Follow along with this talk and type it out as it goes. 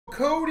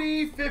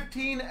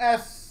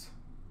Cody15s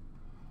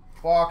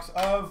box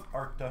of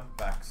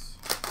artifacts.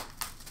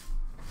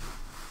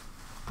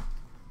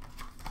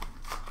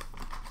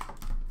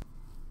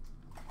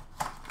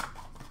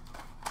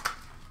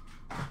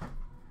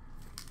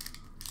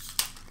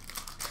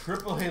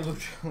 Triple A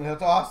Lucha.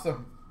 That's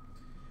awesome.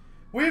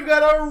 We've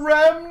got a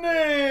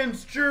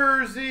Remnants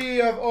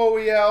jersey of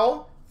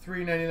OEL.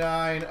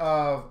 $3.99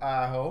 of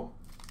Aho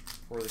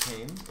for the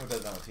team. Or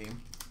that's not a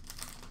team.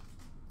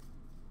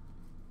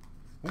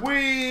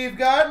 We've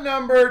got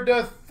numbered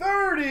to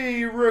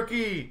 30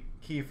 rookie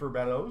Kiefer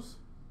Bellows.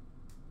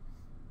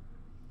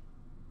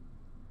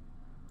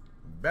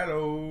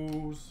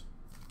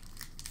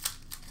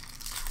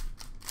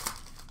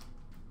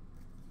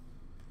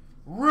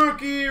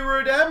 Rookie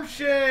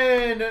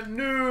Redemption,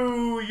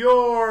 New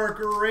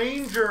York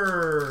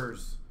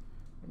Rangers.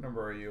 What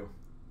number are you?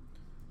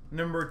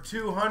 Number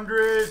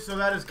 200, so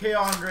that is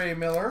K-Andre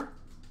Miller.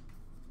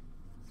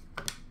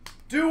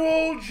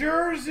 Dual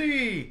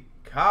jersey,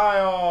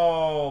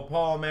 Kyle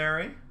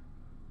Palmieri.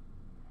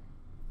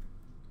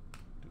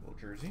 Dual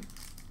jersey.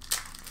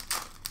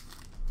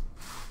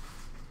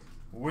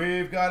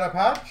 We've got a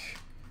patch.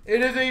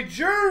 It is a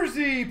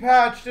jersey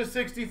patch to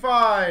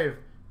 65,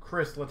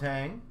 Chris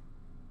Letang.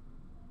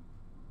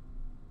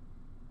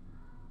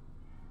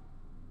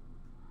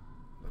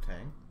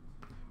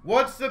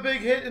 What's the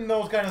big hit in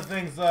those kind of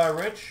things,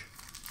 Rich?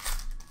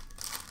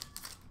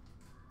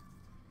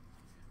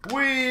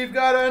 We've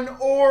got an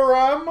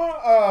Aurum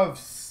of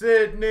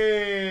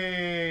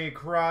Sidney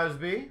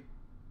Crosby.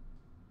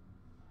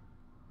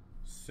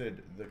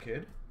 Sid the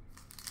Kid.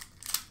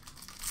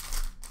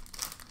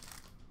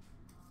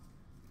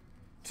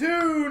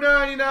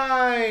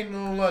 $2.99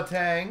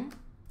 Letang.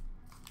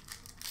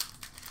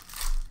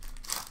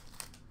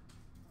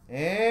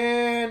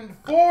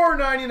 And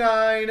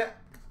 $4.99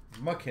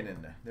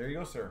 McKinnon. There you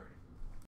go, sir.